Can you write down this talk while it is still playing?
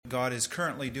God is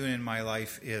currently doing in my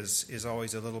life is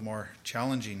always a little more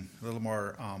challenging, a little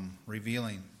more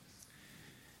revealing.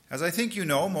 As I think you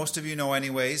know, most of you know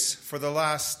anyways, for the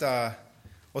last,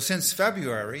 since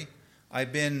February,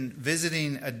 I've been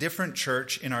visiting a different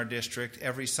church in our district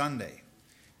every Sunday.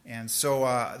 And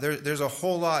so there's a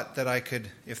whole lot that I could,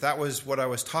 if that was what I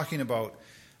was talking about,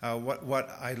 what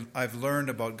I've learned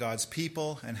about God's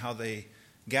people and how they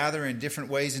gather in different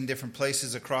ways in different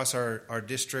places across our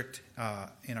district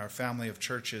in our family of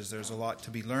churches. There's a lot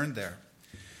to be learned there.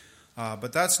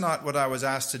 But that's not what I was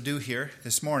asked to do here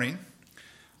this morning.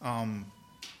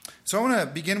 So I want to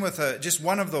begin with just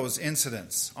one of those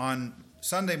incidents. On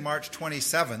Sunday, March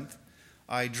 27th,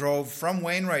 I drove from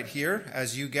Wainwright here,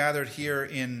 as you gathered here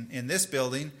in this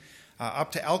building,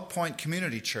 up to Elk Point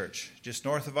Community Church, just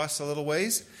north of us a little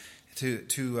ways,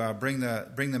 to bring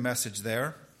the message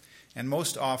there. And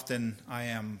most often I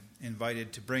am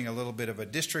invited to bring a little bit of a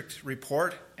district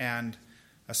report and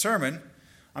a sermon.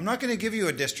 I'm not going to give you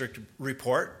a district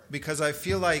report because I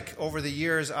feel like over the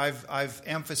years I've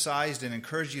emphasized and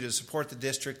encouraged you to support the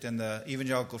district and the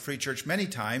Evangelical Free Church many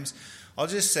times. I'll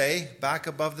just say, back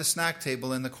above the snack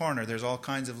table in the corner, there's all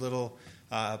kinds of little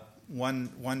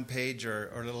one page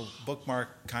or little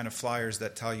bookmark kind of flyers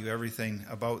that tell you everything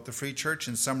about the Free Church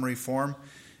in summary form.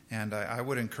 And I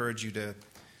would encourage you to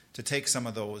take some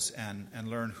of those and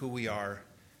learn who we are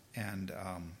and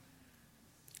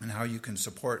how you can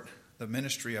support the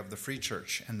ministry of the Free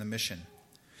Church and the mission.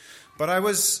 But I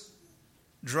was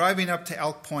driving up to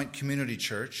Elk Point Community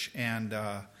Church, and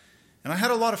I had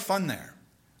a lot of fun there.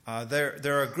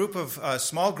 They're a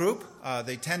small group.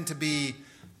 They tend to be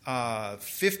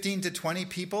 15 to 20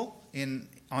 people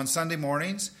on Sunday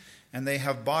mornings, and they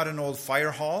have bought an old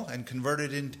fire hall and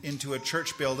converted it into a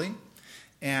church building.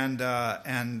 And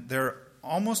they're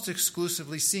almost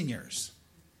exclusively seniors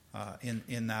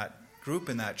in that group,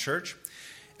 in that church.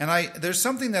 And there's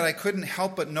something that I couldn't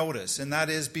help but notice, and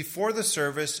that is before the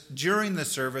service, during the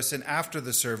service, and after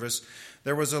the service,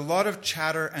 there was a lot of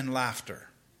chatter and laughter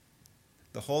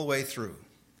the whole way through.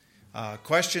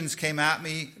 Questions came at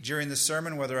me during the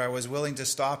sermon, whether I was willing to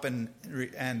stop and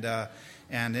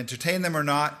entertain them or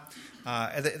not.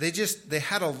 They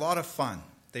had a lot of fun.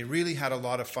 They really had a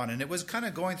lot of fun, and it was kind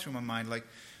of going through my mind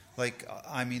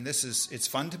it's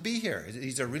fun to be here.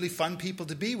 These are really fun people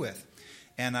to be with.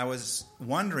 And I was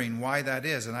wondering why that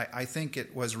is, and I think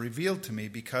it was revealed to me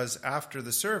because after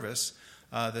the service,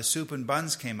 the soup and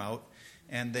buns came out,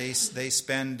 and they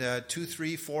spend 2,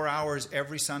 3, 4 hours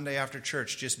every Sunday after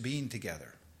church just being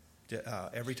together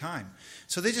every time.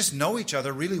 So they just know each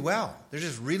other really well. They're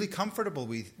just really comfortable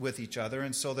with each other,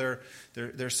 and so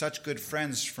they're such good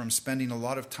friends from spending a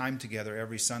lot of time together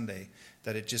every Sunday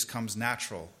that it just comes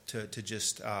natural to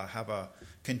just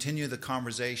continue the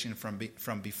conversation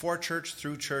from before church,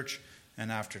 through church,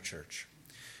 and after church.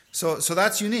 So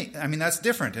that's unique. I mean, that's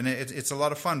different, and it's a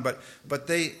lot of fun. But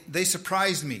they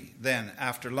surprised me then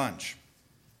after lunch.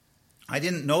 I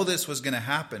didn't know this was going to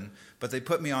happen, but they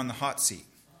put me on the hot seat.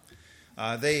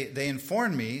 They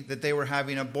informed me that they were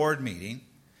having a board meeting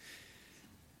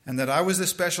and that I was the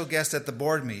special guest at the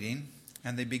board meeting,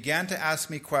 and they began to ask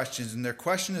me questions, and their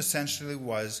question essentially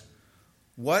was,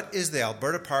 what is the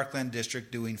Alberta Parkland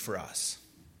District doing for us?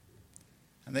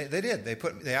 And they did.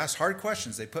 They asked hard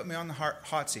questions. They put me on the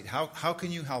hot seat. How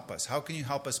can you help us? How can you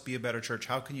help us be a better church?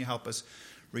 How can you help us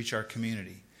reach our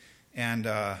community? And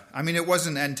it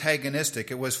wasn't antagonistic.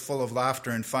 It was full of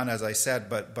laughter and fun, as I said,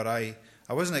 but I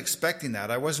wasn't expecting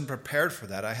that. I wasn't prepared for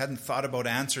that. I hadn't thought about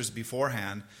answers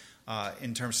beforehand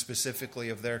in terms specifically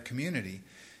of their community,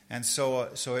 and so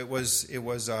it was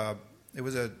a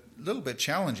little bit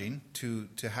challenging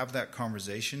to have that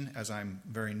conversation as I'm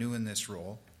very new in this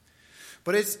role.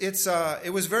 But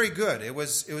it was very good. It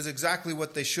was exactly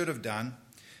what they should have done,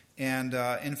 and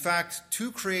in fact,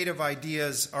 2 creative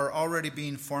ideas are already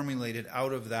being formulated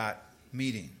out of that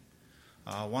meeting.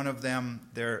 One of them,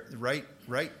 they're right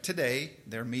today,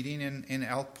 they're meeting in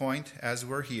Elk Point as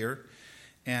we're here,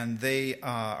 and they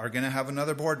are going to have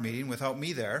another board meeting without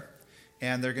me there,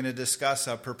 and they're going to discuss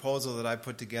a proposal that I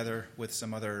put together with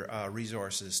some other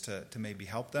resources to maybe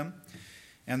help them.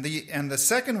 And the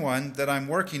second one that I'm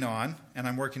working on, and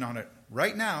I'm working on it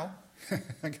right now, I'm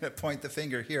going to point the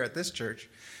finger here at this church,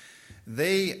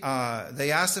 they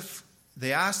asked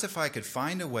if I could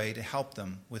find a way to help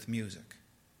them with music.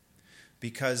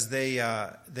 Because they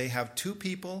have 2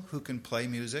 people who can play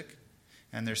music,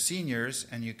 and they're seniors,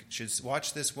 and you should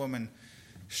watch this woman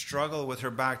struggle with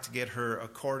her back to get her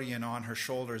accordion on her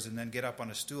shoulders and then get up on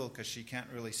a stool because she can't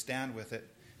really stand with it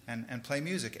and play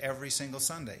music every single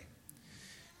Sunday.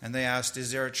 And they asked,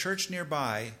 is there a church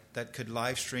nearby that could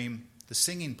live stream the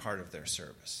singing part of their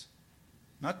service.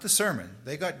 Not the sermon.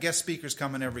 They got guest speakers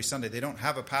coming every Sunday. They don't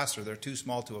have a pastor. They're too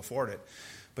small to afford it.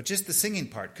 But just the singing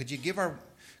part. Could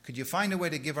you find a way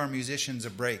to give our musicians a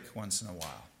break once in a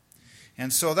while?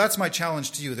 And so that's my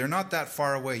challenge to you. They're not that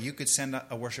far away. You could send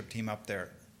a worship team up there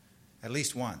at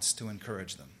least once to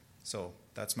encourage them. So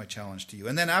that's my challenge to you.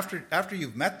 And then after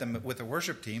you've met them with a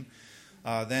worship team,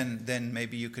 then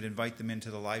maybe you could invite them into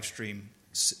the live stream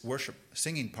worship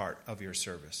singing part of your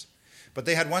service. But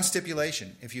they had one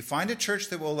stipulation. If you find a church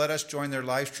that will let us join their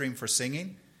live stream for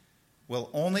singing, we'll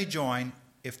only join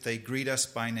if they greet us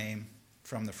by name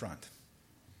from the front.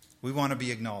 We want to be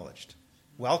acknowledged.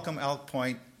 Welcome Elk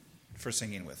Point for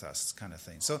singing with us, kind of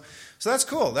thing. So that's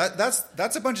cool.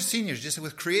 That's a bunch of seniors just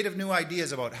with creative new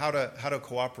ideas about how to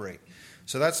cooperate.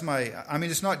 So that's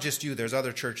it's not just you. There's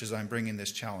other churches I'm bringing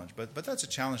this challenge. But that's a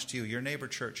challenge to you. Your neighbor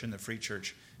church and the Free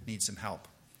Church needs some help.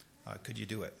 Could you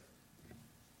do it?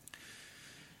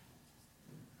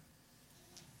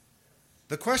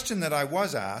 The question that I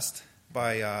was asked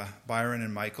by Byron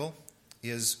and Michael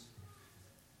is,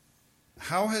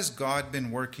 how has God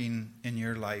been working in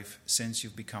your life since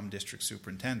you've become district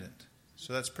superintendent?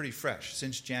 So that's pretty fresh,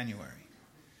 since January.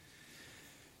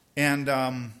 And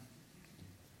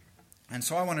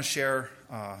so I want to share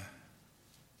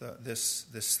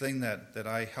this thing that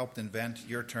I helped invent,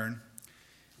 your turn,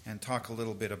 and talk a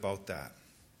little bit about that.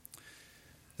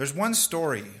 There's one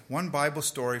Bible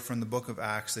story from the book of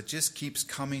Acts that just keeps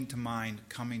coming to mind,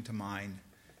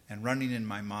 and running in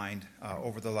my mind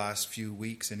over the last few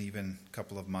weeks and even a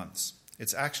couple of months.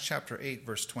 It's Acts chapter 8,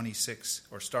 verse 26,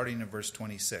 or starting in verse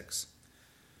 26.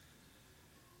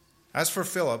 As for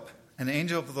Philip, an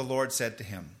angel of the Lord said to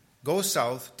him, "Go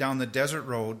south down the desert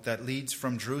road that leads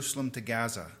from Jerusalem to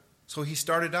Gaza." So he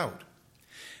started out.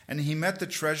 And he met the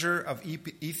treasurer of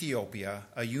Ethiopia,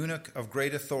 a eunuch of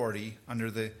great authority under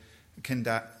the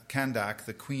Candace,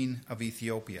 the queen of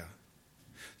Ethiopia.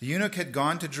 The eunuch had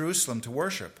gone to Jerusalem to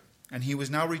worship, and he was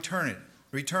now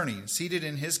returning, seated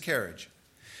in his carriage.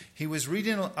 He was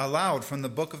reading aloud from the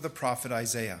book of the prophet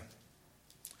Isaiah.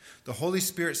 The Holy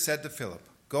Spirit said to Philip,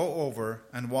 "Go over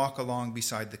and walk along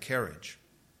beside the carriage."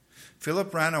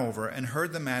 Philip ran over and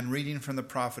heard the man reading from the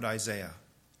prophet Isaiah.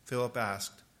 Philip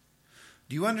asked,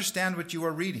 "Do you understand what you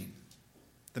are reading?"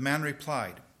 The man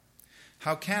replied,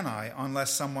 "How can I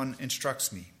unless someone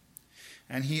instructs me?"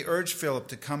 And he urged Philip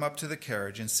to come up to the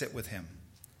carriage and sit with him.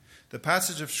 The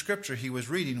passage of scripture he was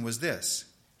reading was this: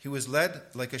 "He was led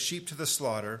like a sheep to the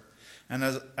slaughter, and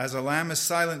as a lamb is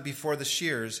silent before the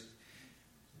shears,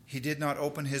 he did not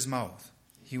open his mouth.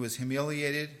 He was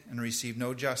humiliated and received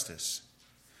no justice.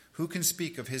 Who can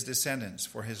speak of his descendants?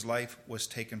 For his life was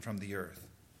taken from the earth."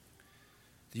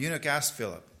 The eunuch asked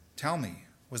Philip, "Tell me,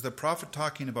 was the prophet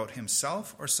talking about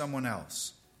himself or someone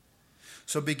else?"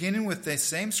 So beginning with the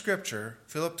same scripture,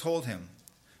 Philip told him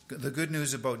the good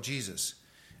news about Jesus.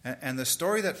 And the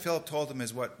story that Philip told him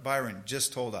is what Byron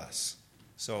just told us.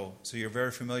 So you're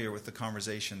very familiar with the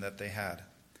conversation that they had.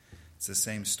 It's the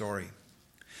same story.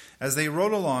 As they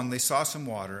rode along, they saw some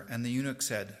water, and the eunuch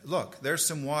said, "Look, there's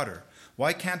some water.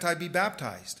 Why can't I be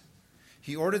baptized?"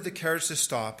 He ordered the carriage to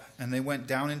stop, and they went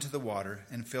down into the water,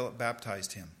 and Philip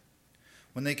baptized him.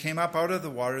 When they came up out of the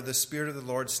water, the Spirit of the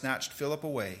Lord snatched Philip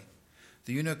away.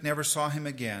 The eunuch never saw him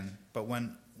again, but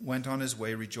went on his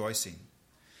way rejoicing.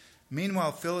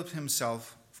 Meanwhile, Philip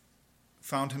himself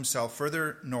found himself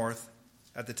further north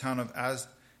at the town of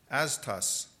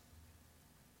Azotus.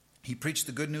 He preached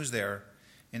the good news there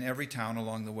in every town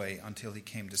along the way until he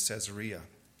came to Caesarea.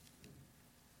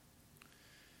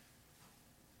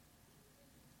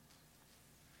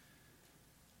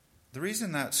 The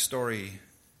reason that story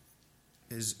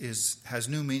has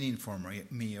new meaning for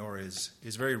me or is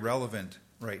very relevant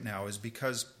right now is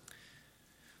because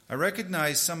I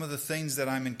recognize some of the things that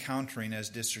I'm encountering as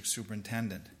district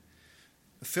superintendent.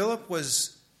 Philip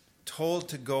was told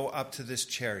to go up to this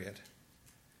chariot,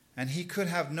 and he could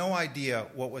have no idea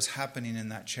what was happening in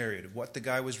that chariot, what the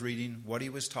guy was reading, what he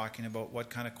was talking about, what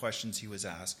kind of questions he was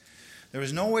asked. There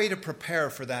was no way to prepare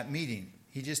for that meeting.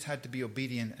 He just had to be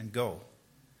obedient and go.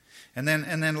 And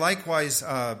then likewise,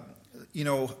 he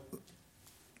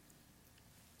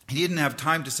didn't have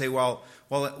time to say, well,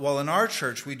 in our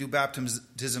church we do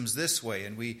baptisms this way,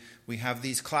 and we have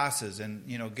these classes, and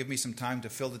give me some time to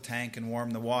fill the tank and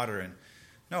warm the water. And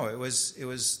no, it was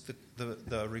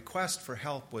the request for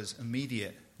help was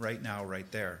immediate, right now, right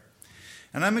there.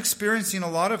 And I'm experiencing a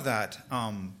lot of that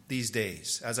these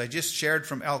days. As I just shared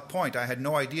from Elk Point, I had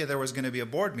no idea there was going to be a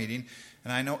board meeting,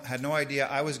 and I had no idea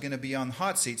I was going to be on the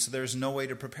hot seat, so there's no way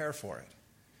to prepare for it.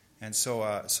 And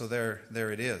so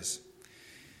there it is.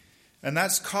 And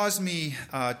that's caused me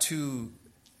to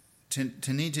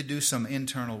need to do some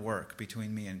internal work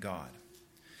between me and God.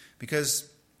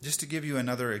 Because, just to give you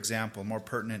another example, more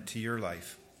pertinent to your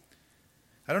life,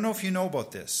 I don't know if you know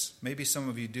about this. Maybe some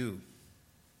of you do.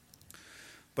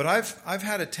 But I've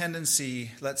had a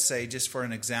tendency, let's say, just for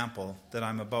an example, that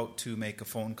I'm about to make a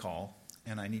phone call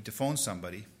and I need to phone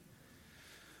somebody.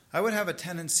 I would have a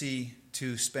tendency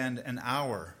to spend an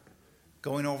hour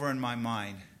going over in my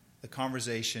mind the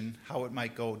conversation, how it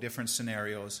might go, different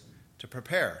scenarios, to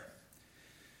prepare.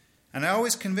 And I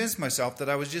always convinced myself that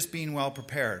I was just being well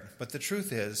prepared. But the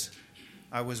truth is,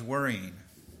 I was worrying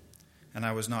and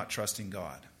I was not trusting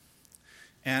God.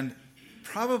 And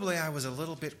probably I was a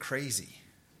little bit crazy.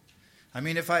 I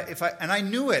mean, and I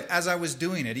knew it as I was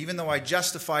doing it, even though I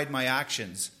justified my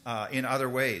actions in other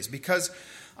ways, because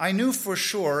I knew for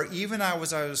sure, even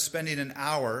as I was spending an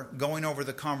hour going over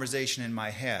the conversation in my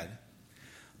head,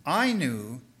 I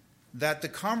knew that the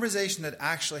conversation that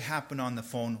actually happened on the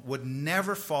phone would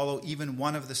never follow even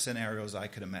one of the scenarios I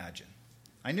could imagine.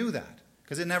 I knew that,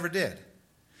 because it never did.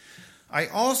 I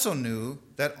also knew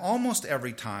that almost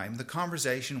every time the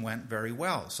conversation went very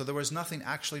well, so there was nothing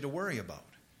actually to worry about.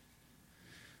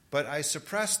 But I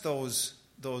suppressed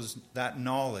that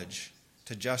knowledge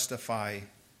to justify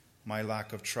my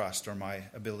lack of trust or my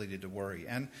ability to worry.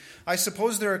 And I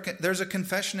suppose there's a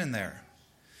confession in there.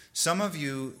 Some of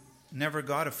you never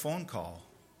got a phone call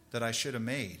that I should have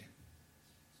made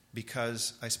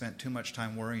because I spent too much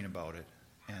time worrying about it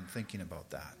and thinking about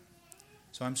that.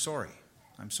 So I'm sorry.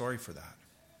 I'm sorry for that.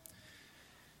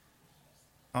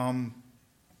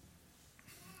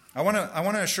 I want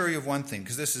to assure you of one thing,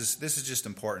 because this is just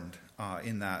important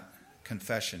in that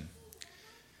confession.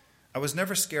 I was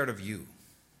never scared of you.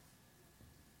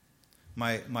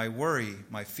 My worry,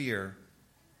 my fear,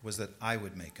 was that I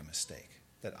would make a mistake,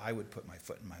 that I would put my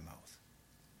foot in my mouth.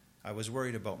 I was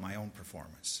worried about my own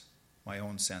performance, my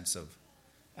own sense of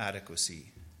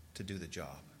adequacy to do the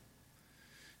job.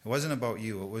 It wasn't about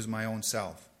you, it was my own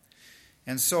self.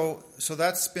 And so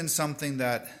that's been something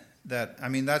that I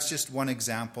mean, that's just one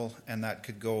example, and that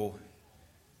could go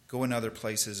in other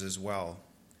places as well.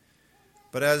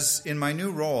 But as in my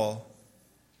new role,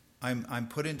 I'm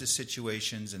put into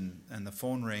situations and the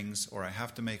phone rings or I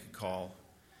have to make a call,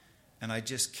 and I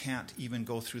just can't even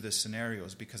go through the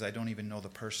scenarios because I don't even know the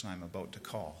person I'm about to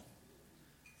call.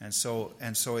 And so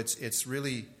it's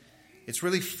really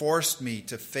forced me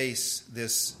to face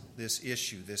this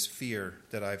issue, this fear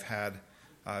that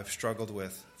I've struggled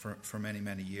with for many,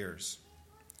 many years.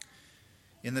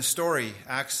 In the story,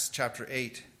 Acts chapter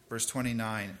 8, verse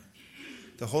 29,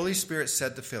 the Holy Spirit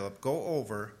said to Philip, "Go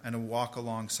over and walk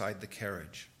alongside the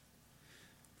carriage."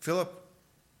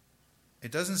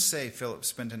 It doesn't say Philip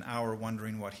spent an hour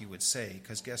wondering what he would say,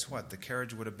 because guess what? The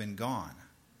carriage would have been gone.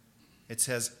 It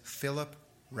says Philip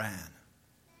ran.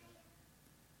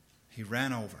 He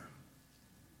ran over.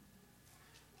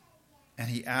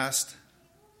 And he asked,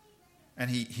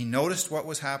 and he noticed what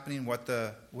was happening, what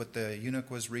the eunuch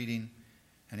was reading,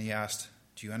 and he asked,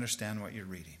 "Do you understand what you're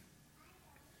reading?"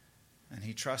 And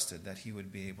he trusted that he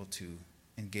would be able to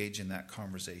engage in that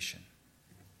conversation.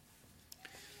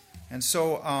 And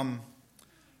so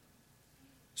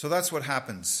that's what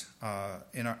happens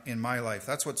in my life.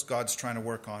 That's what God's trying to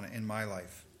work on in my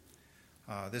life.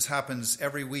 This happens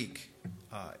every week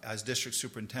as district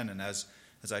superintendent,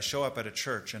 as I show up at a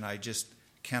church, and I just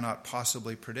cannot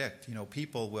possibly predict.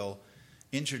 People will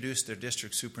introduce their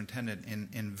district superintendent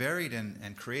in varied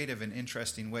and creative and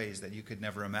interesting ways that you could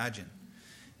never imagine.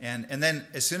 And then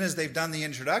as soon as they've done the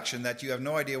introduction, that you have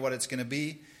no idea what it's going to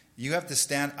be, I have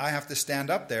to stand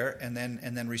up there and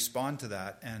then respond to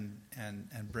that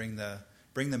and bring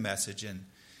the message in.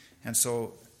 And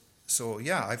so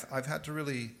yeah, I've had to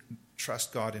really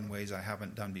trust God in ways I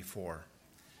haven't done before.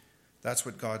 That's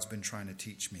what God's been trying to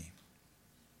teach me.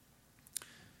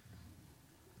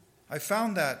 I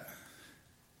found that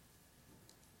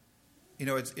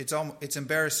it's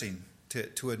embarrassing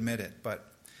to admit it, but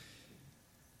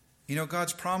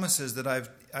God's promises that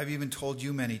I've even told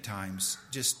you many times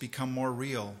just become more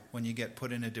real when you get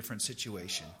put in a different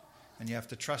situation, and you have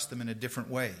to trust them in a different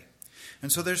way.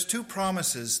 And so there's two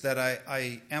promises that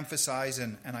I emphasize,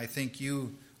 and I think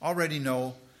you already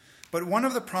know. But one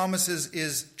of the promises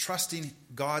is trusting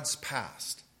God's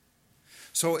past.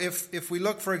 So if we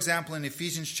look, for example, in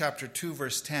Ephesians chapter 2,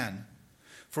 verse 10,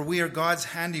 "For we are God's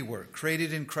handiwork,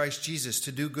 created in Christ Jesus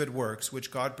to do good works, which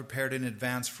God prepared in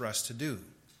advance for us to do."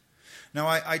 Now,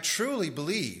 I truly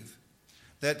believe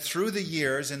that through the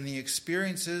years and the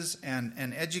experiences and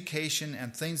education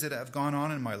and things that have gone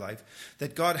on in my life,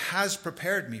 that God has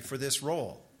prepared me for this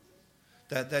role.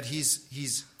 that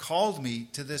he's called me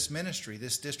to this ministry,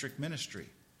 this district ministry.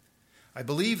 I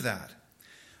believe that.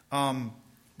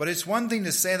 But it's one thing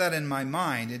to say that in my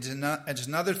mind. It's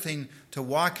another thing to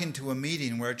walk into a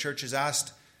meeting where a church has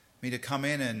asked me to come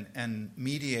in and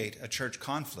mediate a church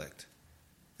conflict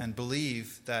and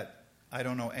believe that I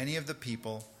don't know any of the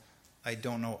people. I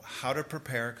don't know how to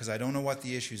prepare because I don't know what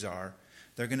the issues are.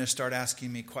 They're going to start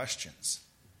asking me questions.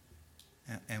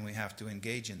 And we have to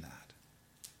engage in that.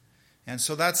 And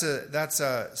so that's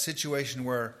a situation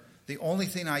where the only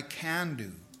thing I can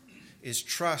do is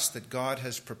trust that God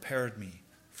has prepared me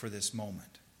for this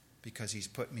moment because he's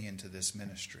put me into this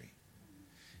ministry.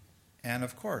 And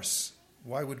of course,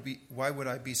 why would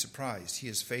I be surprised? He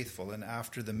is faithful. And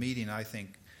after the meeting, I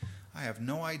think, I have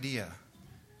no idea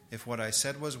if what I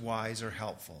said was wise or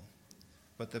helpful.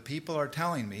 But the people are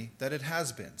telling me that it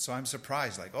has been. So I'm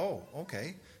surprised, like, oh,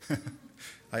 okay.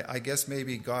 I guess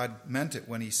maybe God meant it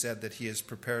when he said that he has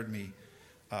prepared me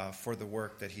for the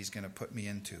work that he's going to put me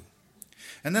into.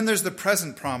 And then there's the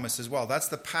present promise as well. That's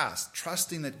the past,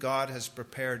 trusting that God has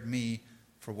prepared me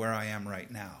for where I am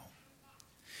right now.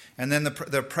 And then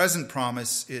the present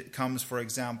promise, it comes, for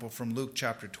example, from Luke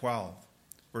chapter 12,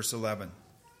 verse 11.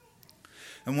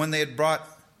 And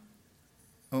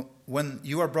when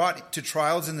you are brought to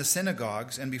trials in the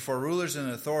synagogues and before rulers and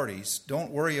authorities,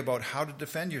 don't worry about how to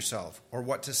defend yourself or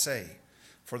what to say,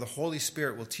 for the Holy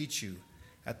Spirit will teach you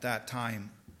at that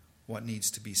time what needs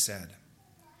to be said.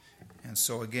 And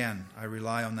so again, I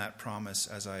rely on that promise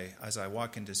as I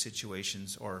walk into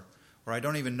situations, or I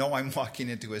don't even know I'm walking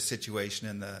into a situation,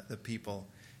 and the people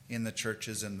in the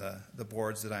churches and the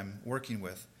boards that I'm working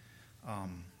with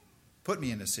put me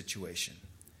in a situation.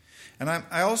 And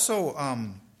I also,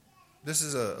 this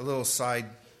is a little side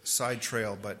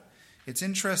trail, but it's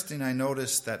interesting. I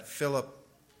noticed that Philip,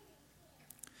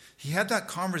 he had that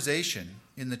conversation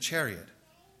in the chariot,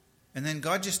 and then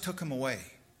God just took him away.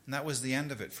 And that was the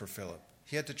end of it for Philip.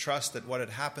 He had to trust that what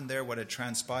had happened there, what had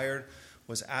transpired,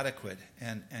 was adequate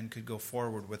and could go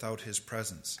forward without his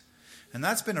presence. And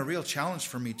that's been a real challenge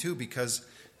for me too, because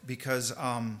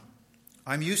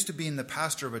I'm used to being the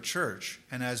pastor of a church,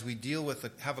 and as we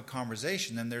have a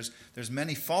conversation, then there's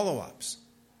many follow-ups.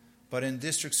 But in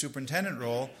district superintendent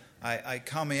role, I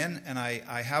come in and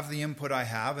I have the input I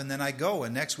have, and then I go.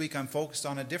 And next week I'm focused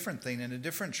on a different thing in a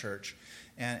different church,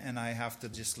 and I have to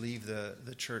just leave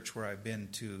the church where I've been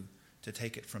to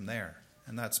take it from there.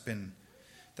 And that's been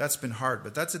hard,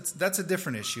 but that's a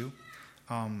different issue.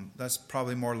 That's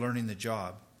probably more learning the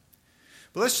job.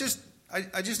 But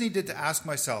I just needed to ask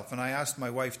myself, and I asked my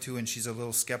wife too, and she's a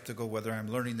little skeptical whether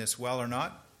I'm learning this well or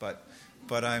not. But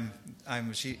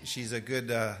she's a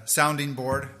good sounding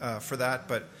board for that.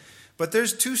 But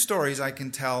there's two stories I can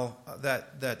tell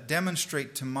that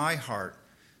demonstrate to my heart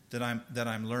that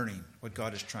I'm learning what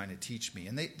God is trying to teach me,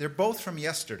 and they're both from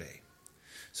yesterday.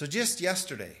 So just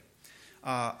yesterday,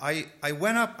 I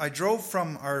drove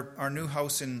from our new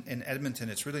house in Edmonton.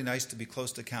 It's really nice to be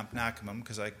close to Camp Nakamum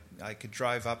because I could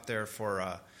drive up there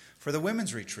for the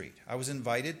women's retreat. I was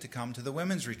invited to come to the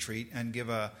women's retreat and give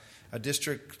a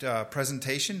district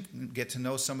presentation, get to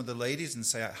know some of the ladies and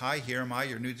say, hi, here am I,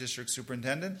 your new district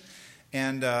superintendent.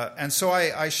 And so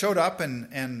I showed up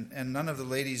and none of the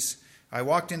ladies. I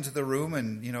walked into the room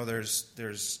and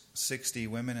there's 60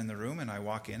 women in the room, and I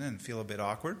walk in and feel a bit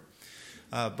awkward.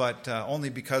 But only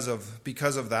because of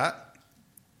that.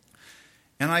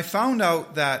 And I found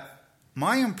out that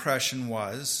my impression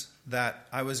was that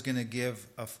I was going to give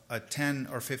a 10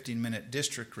 or 15-minute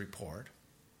district report,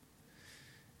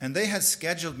 and they had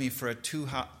scheduled me for a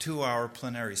 2-hour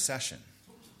plenary session.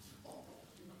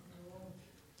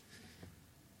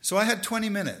 So I had 20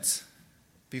 minutes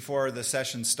before the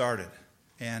session started.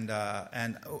 And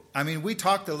I mean, we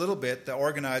talked a little bit, the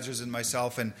organizers and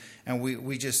myself, and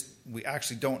we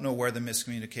actually don't know where the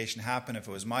miscommunication happened, if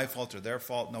it was my fault or their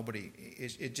fault.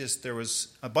 There was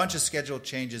a bunch of schedule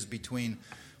changes between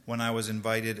when I was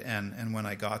invited and when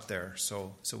I got there.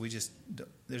 So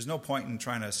there's no point in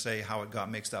trying to say how it got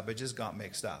mixed up. It just got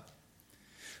mixed up.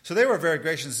 So they were very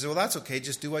gracious and said, well, that's okay,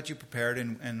 just do what you prepared,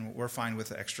 and we're fine with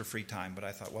the extra free time. But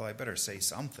I thought, well, I better say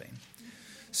something.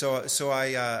 So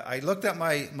I looked at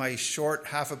my short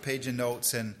half a page of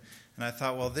notes, and I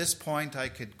thought, well, at this point I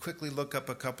could quickly look up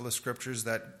a couple of scriptures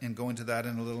and go into that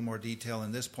in a little more detail.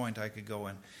 And this point I could go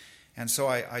in. And so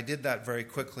I did that very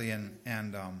quickly,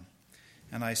 and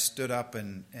I stood up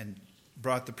and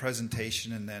brought the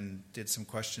presentation and then did some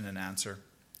question and answer.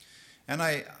 And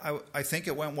I think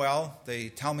it went well. They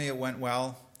tell me it went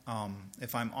well.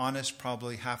 If I'm honest,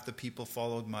 probably half the people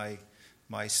followed my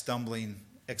stumbling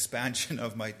expansion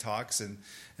of my talks and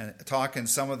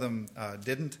some of them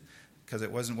didn't, because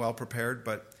it wasn't well prepared.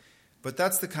 But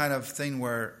that's the kind of thing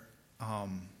where,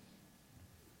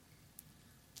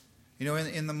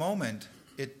 in the moment,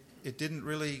 it didn't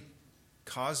really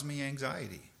cause me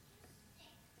anxiety.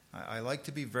 I like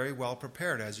to be very well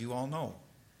prepared, as you all know.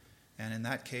 And in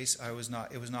that case, it was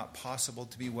not possible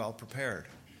to be well prepared.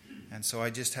 And so I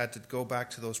just had to go back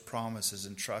to those promises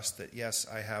and trust that, yes,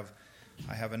 I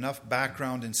have enough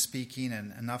background in speaking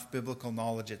and enough biblical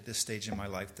knowledge at this stage in my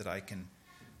life that I can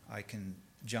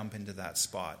jump into that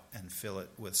spot and fill it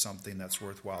with something that's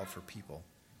worthwhile for people.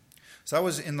 So that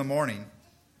was in the morning.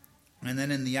 And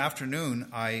then in the afternoon,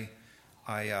 I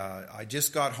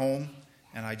just got home,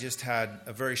 and I just had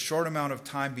a very short amount of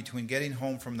time between getting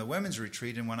home from the women's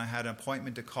retreat and when I had an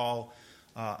appointment to call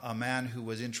a man who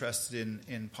was interested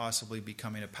in possibly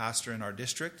becoming a pastor in our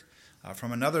district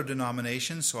from another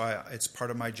denomination. So it's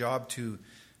part of my job to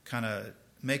kind of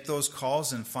make those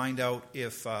calls and find out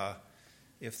if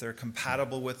they're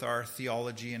compatible with our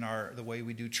theology and the way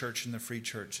we do church in the Free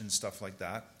Church and stuff like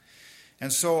that.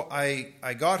 And so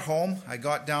I got home, I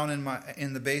got down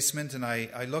in the basement, and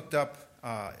I looked up,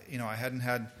 I hadn't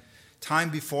had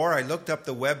time before. I looked up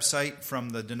the website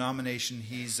from the denomination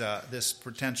this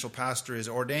potential pastor is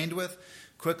ordained with,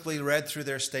 quickly read through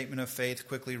their statement of faith,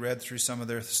 quickly read through some of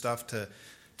their stuff to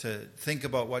think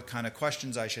about what kind of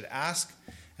questions I should ask.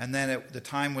 And then the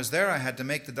time was there, I had to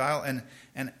make the dial.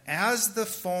 And as the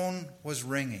phone was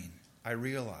ringing, I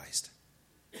realized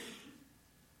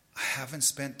I haven't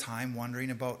spent time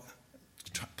wondering about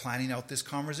planning out this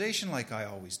conversation like I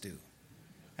always do.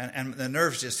 And the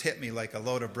nerves just hit me like a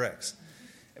load of bricks.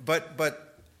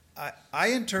 But I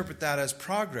interpret that as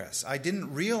progress. I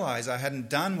didn't realize I hadn't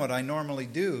done what I normally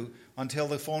do until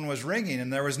the phone was ringing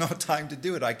and there was no time to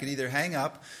do it. I could either hang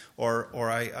up or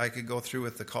I could go through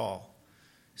with the call.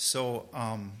 So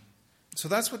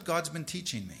that's what God's been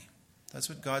teaching me. That's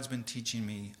what God's been teaching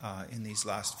me in these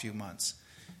last few months.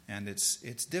 And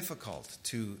it's difficult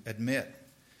to admit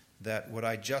that what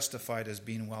I justified as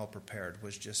being well prepared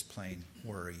was just plain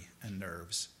worry and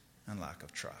nerves and lack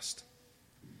of trust.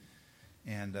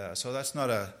 And so that's not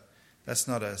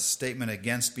a statement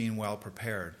against being well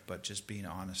prepared, but just being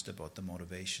honest about the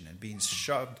motivation and being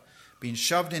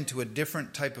shoved into a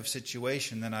different type of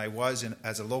situation than I was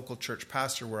as a local church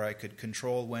pastor, where I could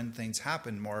control when things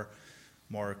happened more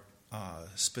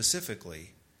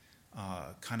specifically.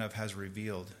 Kind of has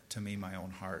revealed to me my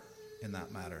own heart in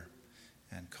that matter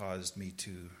and caused me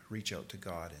to reach out to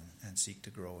God and seek to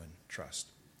grow in trust.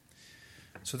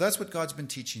 So that's what God's been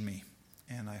teaching me.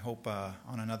 And I hope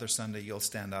on another Sunday you'll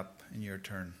stand up in your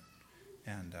turn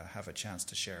and have a chance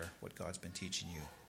to share what God's been teaching you.